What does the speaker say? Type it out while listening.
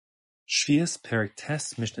Shevi'is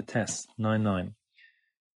Mishna 9:9.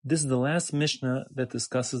 This is the last Mishnah that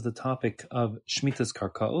discusses the topic of Shmitas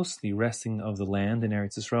Karkaos, the resting of the land in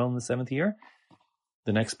Eretz Yisrael in the 7th year.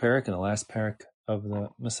 The next parak and the last parak of the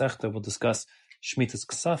Masechta will discuss Shmitas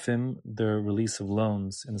Ksafim, the release of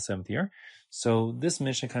loans in the 7th year. So this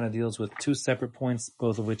Mishnah kind of deals with two separate points,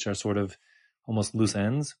 both of which are sort of almost loose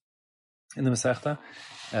ends in the Masechta.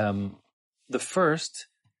 The first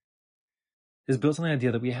is built on the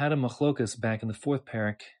idea that we had a machlokas back in the 4th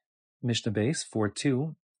parak, Mishnah base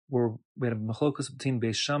 4.2, where we had a machlokas between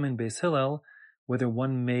Beis Shammai and Beis Hillel, whether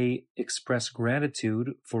one may express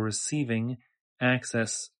gratitude for receiving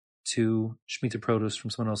access to Shemitah produce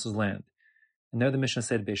from someone else's land. And there the Mishnah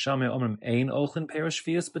said, Beis Shammai omrim ein ochlin perish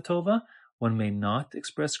Shevi'is betova, one may not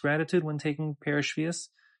express gratitude when taking perish Shevi'is,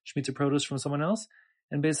 Shemitah produce from someone else.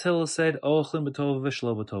 And Beis Hillel said, ochlin betova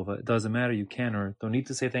v'shlo betova. It doesn't matter, you can or don't need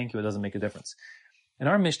to say thank you, it doesn't make a difference. In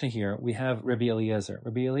our Mishnah here, we have Rabbi Eliezer.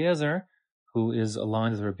 Rabbi Eliezer, who is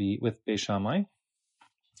aligned with Beis Shammai,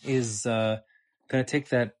 is going to take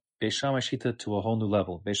that Beis Shammai Shita to a whole new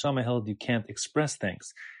level. Beis Shammai held you can't express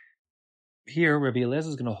thanks. Here, Rabbi Eliezer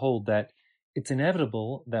is going to hold that it's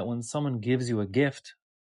inevitable that when someone gives you a gift,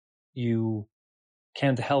 you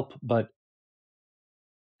can't help but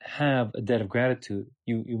have a debt of gratitude.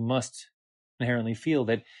 You must inherently feel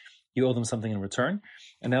that you owe them something in return.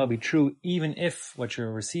 And that will be true even if what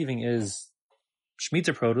you're receiving is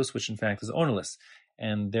Shemitah produce, which in fact is ownerless.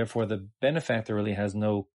 And therefore the benefactor really has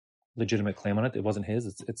no legitimate claim on it. It wasn't his,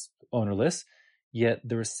 it's ownerless. Yet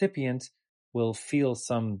the recipient will feel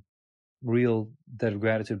some real debt of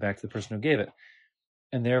gratitude back to the person who gave it.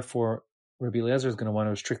 And therefore Rabbi Eliezer is going to want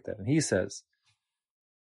to restrict that. And he says,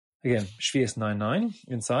 again, Shevi'is 9:9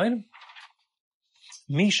 inside,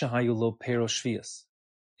 Mi shahayu lo pero Shevi'is.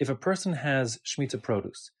 If a person has Shemitah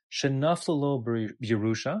produce, shenaflu lo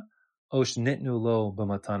b'yerusha, o shnitnu lo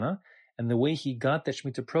b'matana, and the way he got that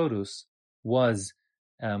Shemitah produce was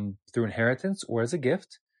through inheritance or as a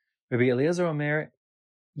gift, Rabbi Eliezer Omer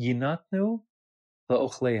yinatnu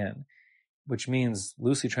la'ochlehen, which means,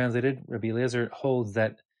 loosely translated, Rabbi Eliezer holds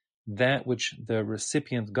that which the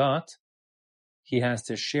recipient got, he has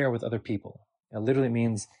to share with other people. It literally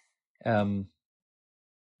means, Yinasnu,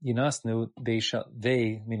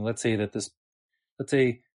 let's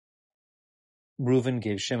say Reuven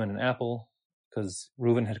gave Shimon an apple, because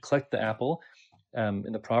Reuven had collected the apple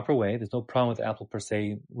in the proper way. There's no problem with the apple per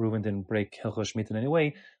se. Reuven didn't break Hilchos Shemitah in any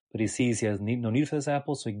way, but he sees he has no need for this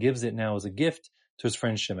apple, so he gives it now as a gift to his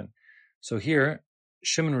friend Shimon. So here,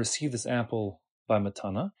 Shimon received this apple by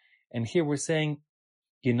Matana, and here we're saying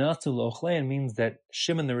Yinatu Lochlein means that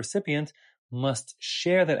Shimon, the recipient, must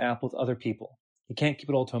share that apple with other people. He can't keep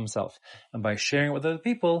it all to himself. And by sharing it with other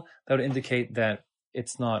people, that would indicate that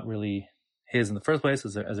it's not really his in the first place,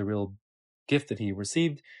 as a real gift that he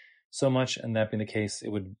received so much. And that being the case, it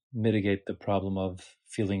would mitigate the problem of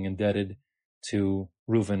feeling indebted to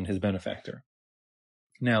Reuven, his benefactor.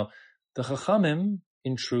 Now, the Chachamim,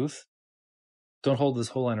 in truth, don't hold this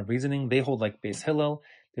whole line of reasoning. They hold like Beis Hillel.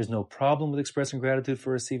 There's no problem with expressing gratitude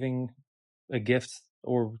for receiving a gift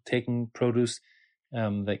or taking produce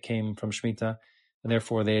that came from Shemitah, and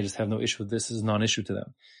therefore they just have no issue with this. This is a non-issue to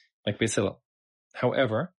them, like Beis Hillel.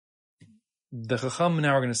 However, the Chacham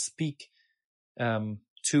now are going to speak to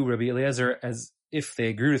Rabbi Eliezer as if they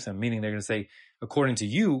agree with him, meaning they're going to say, according to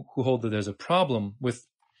you, who hold that there's a problem with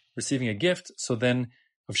receiving a gift, so then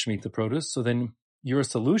of Shemitah produce, so then your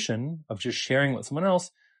solution of just sharing with someone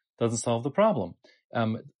else doesn't solve the problem.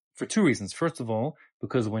 For two reasons. First of all,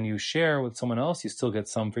 because when you share with someone else, you still get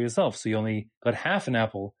some for yourself. So you only got half an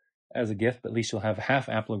apple as a gift, but at least you'll have half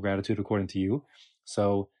apple of gratitude according to you.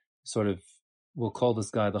 So sort of, we'll call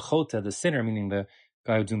this guy the chota, the sinner, meaning the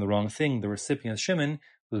guy who's doing the wrong thing, the recipient, Shimon,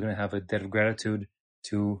 who's going to have a debt of gratitude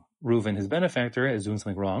to Reuven, his benefactor, is doing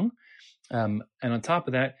something wrong. And on top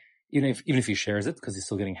of that, even if he shares it, because he's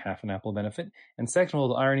still getting half an apple benefit. And second of all,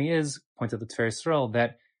 the irony is, points out the Tiferes Yisrael,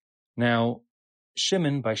 that now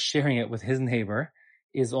Shimon, by sharing it with his neighbor,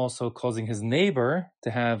 is also causing his neighbor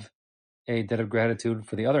to have a debt of gratitude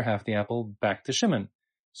for the other half of the apple back to Shimon.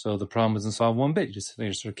 So the problem doesn't solve one bit. They're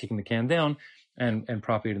just sort of kicking the can down and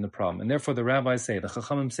propagating the problem. And therefore the rabbis say, the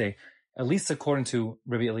Chachamim say, at least according to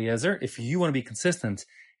Rabbi Eliezer, if you want to be consistent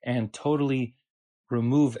and totally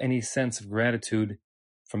remove any sense of gratitude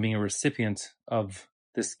from being a recipient of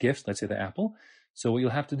this gift, let's say the apple, so what you'll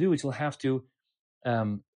have to do is you'll have to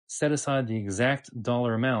set aside the exact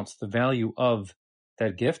dollar amount, the value of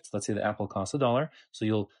that gift. Let's say the apple costs $1. So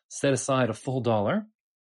you'll set aside a full $1.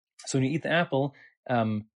 So when you eat the apple,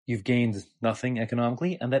 you you've gained nothing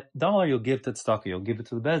economically, and that dollar you'll give to tzedakah, you'll give it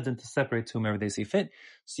to the bezdin to separate to whomever they see fit,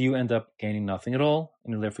 so you end up gaining nothing at all,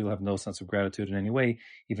 and therefore you'll have no sense of gratitude in any way,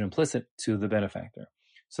 even implicit, to the benefactor.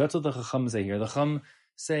 So that's what the Chacham say here. The Chacham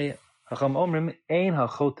say, Chacham Omrim, Ein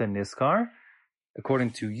HaChoten Niskar,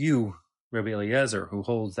 according to you, Rabbi Eliezer, who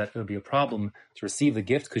holds that it would be a problem to receive the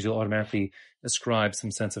gift because you'll automatically ascribe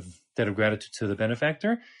some sense of debt of gratitude to the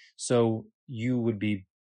benefactor. So you would be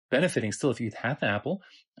benefiting still if you'd have the apple.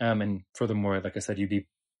 And furthermore, like I said, you'd be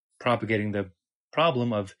propagating the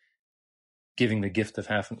problem of giving the gift of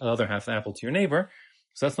the other half of the apple to your neighbor.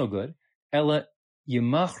 So that's no good. Ella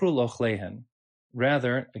yimachru lochlehen.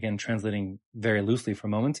 Rather, again, translating very loosely for a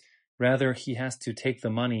moment, rather he has to take the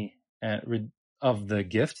money of the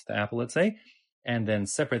gift, the apple, let's say, and then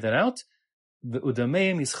separate that out. The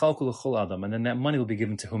udameim yischalku l'chol adam, and then that money will be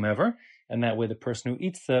given to whomever, and that way the person who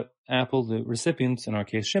eats the apple, the recipient, in our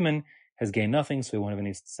case Shimon, has gained nothing, so he won't have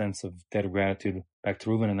any sense of debt of gratitude back to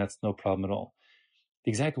Reuven, and that's no problem at all.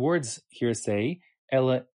 The exact words here say,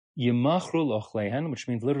 Ela yimachru lochlehen, which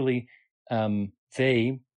means literally,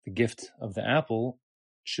 they, the gift of the apple,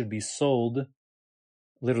 should be sold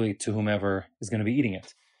literally to whomever is going to be eating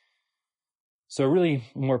it. So a really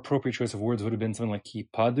more appropriate choice of words would have been something like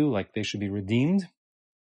kipadu, like they should be redeemed.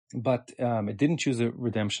 But it didn't choose a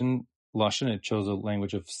redemption lashon, it chose a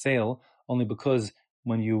language of sale, only because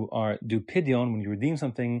when you do pidyon, when you redeem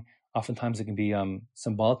something, oftentimes it can be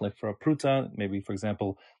symbolic, like for a pruta. Maybe, for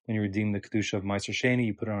example, when you redeem the kedusha of Meiser Sheni,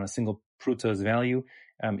 you put it on a single pruta's value,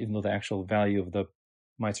 even though the actual value of the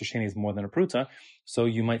Meiser Sheni is more than a pruta. So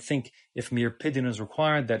you might think if mere pidyon is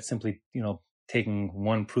required, that simply, taking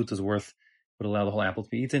one pruta's worth would allow the whole apple to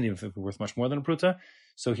be eaten, even if it were worth much more than a pruta.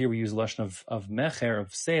 So here we use lashon of mecher,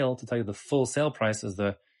 of sale, to tell you the full sale price, as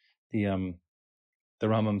the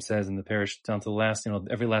Rambam says in the parish, down to the last,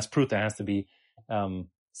 every last pruta has to be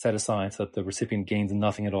set aside so that the recipient gains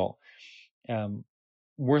nothing at all.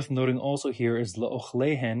 Worth noting also here is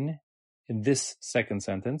la'ochlehen, in this second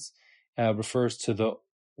sentence, refers to the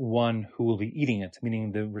one who will be eating it,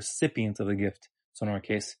 meaning the recipient of the gift. So in our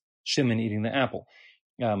case, Shimon eating the apple.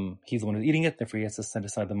 He's the one who's eating it, therefore he has to set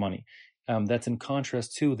aside the money. That's in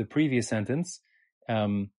contrast to the previous sentence,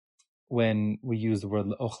 when we use the word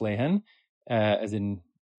la'ochlehen, as in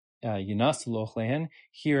yinas la'ochlehen.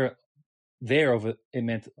 Here, it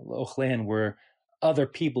meant la'ochlehen were other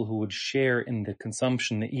people who would share in the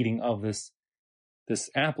consumption, the eating of this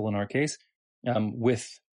apple in our case,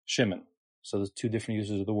 with Shimon. So there's two different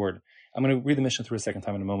uses of the word. I'm going to read the Mishnah through a second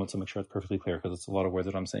time in a moment to make sure it's perfectly clear, because it's a lot of words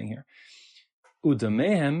that I'm saying here.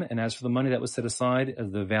 Udamehem, and as for the money that was set aside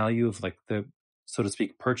as the value of, like, the, so to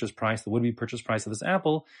speak, purchase price, the would-be purchase price of this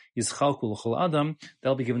apple, yischalku l'chol adam,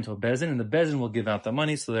 that'll be given to a bezdin, and the bezdin will give out the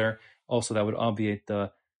money, so there also that would obviate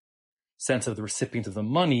the sense of the recipient of the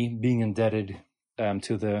money being indebted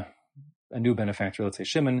to a new benefactor, let's say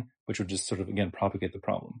Shimon, which would just sort of, again, propagate the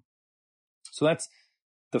problem. So that's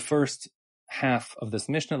the first half of this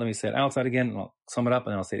Mishnah. Let me say it outside again, and I'll sum it up,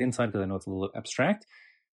 and then I'll say it inside, because I know it's a little abstract.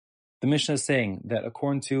 The Mishnah is saying that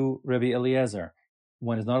according to Rabbi Eliezer,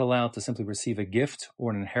 one is not allowed to simply receive a gift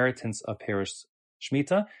or an inheritance of parish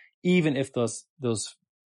Shemitah, even if those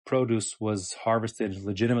produce was harvested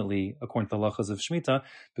legitimately according to the halachas of Shemitah,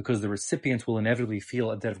 because the recipient will inevitably feel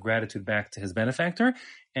a debt of gratitude back to his benefactor.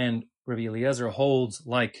 And Rabbi Eliezer holds,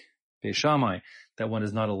 like Beis Shammai, that one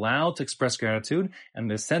is not allowed to express gratitude, and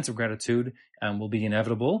the sense of gratitude will be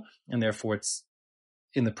inevitable, and therefore it's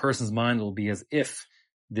in the person's mind, it will be as if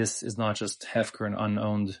this is not just hefker and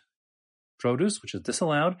unowned produce, which is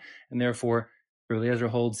disallowed, and therefore Rabbi Eliezer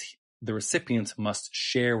holds the recipient must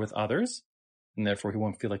share with others, and therefore he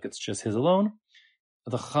won't feel like it's just his alone.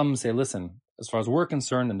 The Chacham say, listen, as far as we're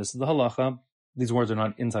concerned, and this is the halacha, these words are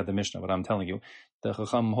not inside the Mishnah, but I'm telling you, the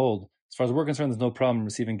Chacham hold, as far as we're concerned, there's no problem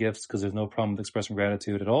receiving gifts, because there's no problem with expressing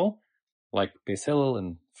gratitude at all, like Beis Hillel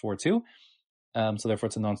and 4.2. So therefore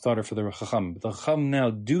it's a non-starter for the Chacham. But the Chacham now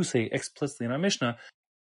do say explicitly in our Mishnah,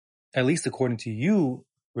 at least according to you,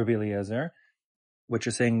 Rabbi Eliezer, what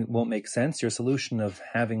you're saying won't make sense. Your solution of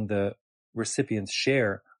having the recipients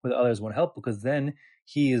share with others won't help, because then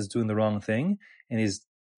he is doing the wrong thing, and he's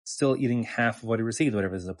still eating half of what he received,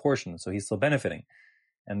 whatever is a portion, so he's still benefiting.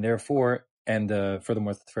 And therefore,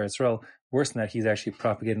 furthermore, for Israel, worse than that, he's actually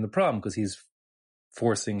propagating the problem, because he's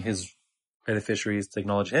forcing his beneficiaries to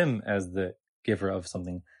acknowledge him as the giver of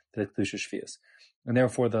something that is kedusha Shevi'is. And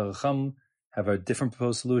therefore, the Chacham have a different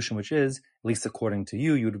proposed solution, which is, at least according to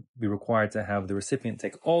you, you'd be required to have the recipient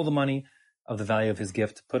take all the money of the value of his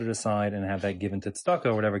gift, put it aside, and have that given to tzedakah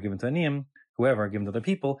or whatever, given to aniyim, whoever, given to other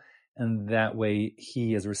people, and that way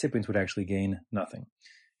he, as a recipient, would actually gain nothing.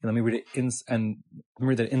 And let me read it and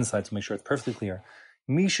read that inside to make sure it's perfectly clear.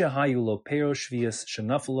 Misha hayulo pero Shevi'is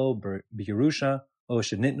shenafalo b'Yerusha o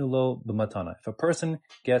shenitnulo b'matana. If a person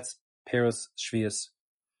gets peros Shevi'is,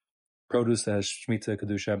 produce that has Shemitah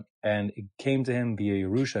Kedusha, and it came to him via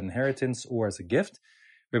Yerusha, inheritance, or as a gift,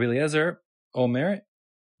 Rabbi Eliezer Omer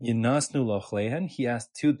Yinasnu lo chlehen. He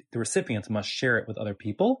asked the recipient must share it with other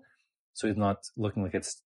people, so he's not looking like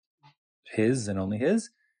it's his and only his.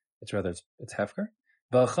 It's rather it's hefker.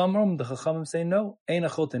 The Chachamim say no, ein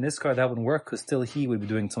achot niskar, that wouldn't work because still he would be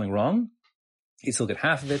doing something wrong. He'd still get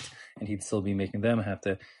half of it, and he'd still be making them have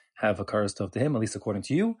to have a karastov to him, at least according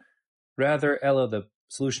to you. Rather, Ella, the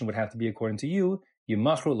solution would have to be according to you.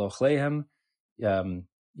 Yimachru lo chleihem.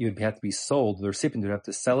 You would have to be sold. The recipient would have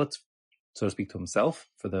to sell it, so to speak, to himself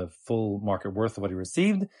for the full market worth of what he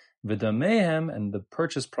received. V'damehem, and the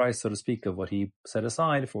purchase price, so to speak, of what he set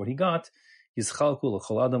aside for what he got, yizchalku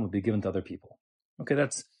l'chol adam, would be given to other people. Okay,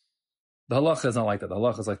 that's the halacha is not like that. The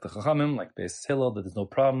halacha is like the Chachamim, like Beis Hillel, that there's no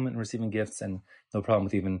problem in receiving gifts and no problem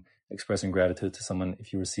with even expressing gratitude to someone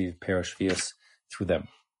if you receive peros Shevi'is through them.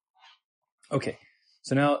 Okay,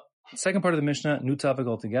 so now the second part of the Mishnah, new topic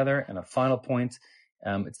altogether, and a final point.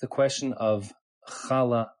 It's the question of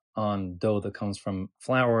challah on dough that comes from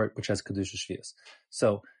flour, which has kedusha Shevi'is.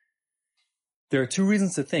 So there are two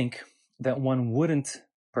reasons to think that one wouldn't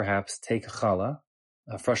perhaps take challah,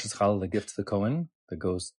 freshest challah, the gift to the Kohen that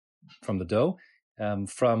goes from the dough,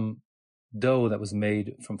 from dough that was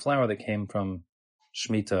made from flour that came from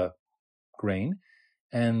Shemitah grain.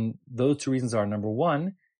 And those two reasons are, number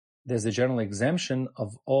one, there's a general exemption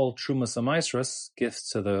of all trumas amaisros, gifts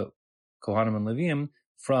to the Kohanim and Leviim,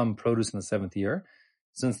 from produce in the seventh year.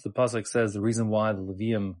 Since the pasuk says the reason why the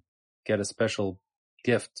Leviim get a special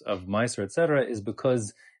gift of Meiser, etc., is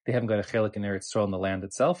because they haven't got a chelik in Eretz Yisrael in the land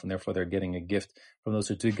itself, and therefore they're getting a gift from those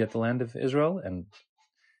who do get the land of Israel.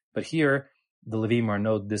 But here, the Leviim are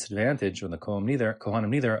no disadvantage, or the Kohanim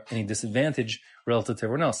neither, any disadvantage relative to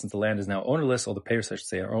everyone else, since the land is now ownerless, all the payers, I should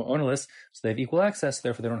say, are ownerless, so they have equal access,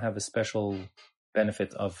 therefore they don't have a special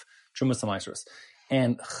benefit of Trumas HaMaisros.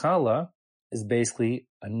 And Challah is basically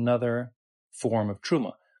another form of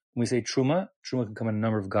Truma. When we say Truma can come in a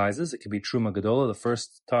number of guises. It could be Truma Gedola, the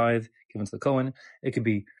first tithe given to the Kohen. It could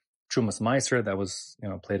be Trumas Meiser, that was,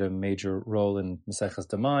 played a major role in Maseches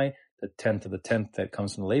Damai, the 10th of the 10th that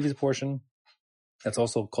comes from the Levi's portion. That's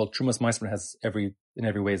also called Trumas Meiser, has in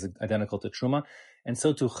every way is identical to Truma. And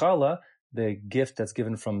so to Challah, the gift that's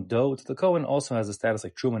given from dough to the Kohen, also has a status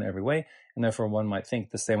like Truma in every way. And therefore one might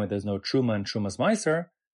think the same way there's no Truma and Trumas Meiser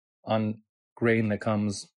on grain that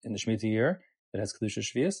comes in the Shemitah year that has Kedusha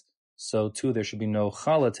Shevi'is, so too there should be no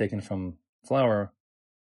Challah taken from flour,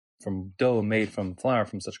 from dough made from flour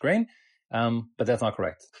from such grain. But that's not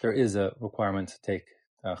correct. There is a requirement to take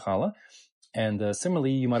Challah. And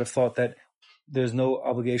similarly, you might have thought that there's no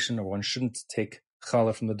obligation, or one shouldn't take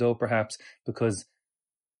Challah from the dough, perhaps, because,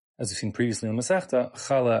 as we've seen previously in Masechta,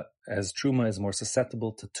 Challah as Truma is more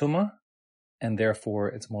susceptible to Tumah, and therefore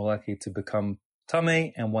it's more likely to become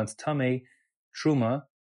Tameh, and once Tameh, Truma,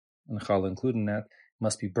 and Challah included in that,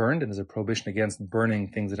 must be burned, and there's a prohibition against burning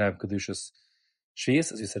things that have Kedushas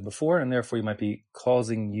Shevi'is, as you said before, and therefore you might be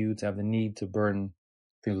causing you to have the need to burn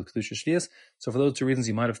things with Kedushas Shevi'is. So for those two reasons,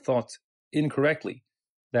 you might have thought incorrectly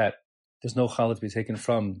that there's no Challah to be taken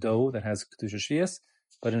from dough that has Kedushas Shevi'is,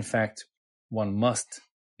 but in fact, one must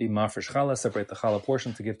be mafresh Challah, separate the Challah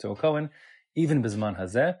portion to give to a Kohen, even Bizman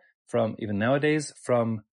Hazeh, even nowadays,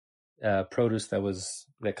 from produce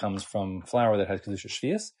that comes from flour that has Kedushas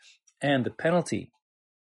Shevi'is. And the penalty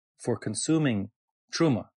for consuming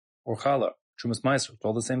Truma or Challah, Trumas Meiser, it's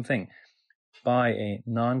all the same thing, by a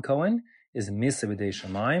non-Kohen is Misa B'dei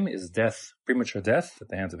Shamayim, is death, premature death at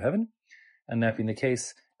the hands of heaven. And that being the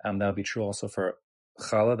case, that would be true also for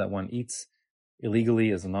Challah that one eats illegally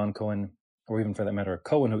as a non-Kohen, or even for that matter, a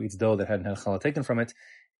Kohen who eats dough that hadn't had Challah taken from it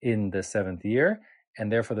in the seventh year.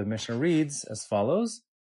 And therefore the Mishnah reads as follows: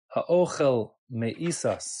 Ha'ochel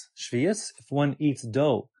me'isas Shevi'is, if one eats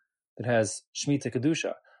dough that has Shemitah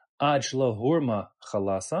Kedusha, ad shelo hurma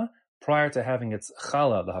chalasa, prior to having its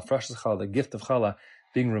challah, the hafrashas challah, the gift of challah,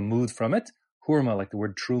 being removed from it, hurma, like the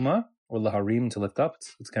word truma, or laharim, to lift up,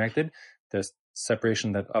 it's connected. There's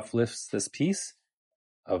separation that uplifts this piece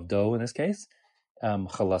of dough in this case.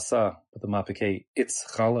 Chalasa, with the mapike, it's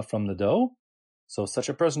challah from the dough. So such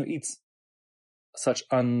a person who eats such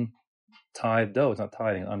untithed dough, it's not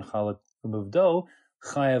tithing, unchallah removed dough,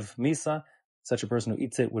 chayav misa, such a person who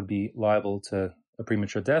eats it would be liable to a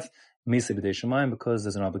premature death, misa b'dei shamayim, because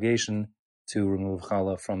there's an obligation to remove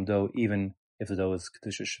challah from dough, even if the dough is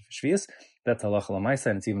kedusha shvius. That's halacha l'maisa,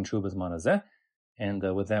 and it's even true b'zman hazeh. And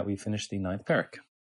with that, we finish the 9th parak.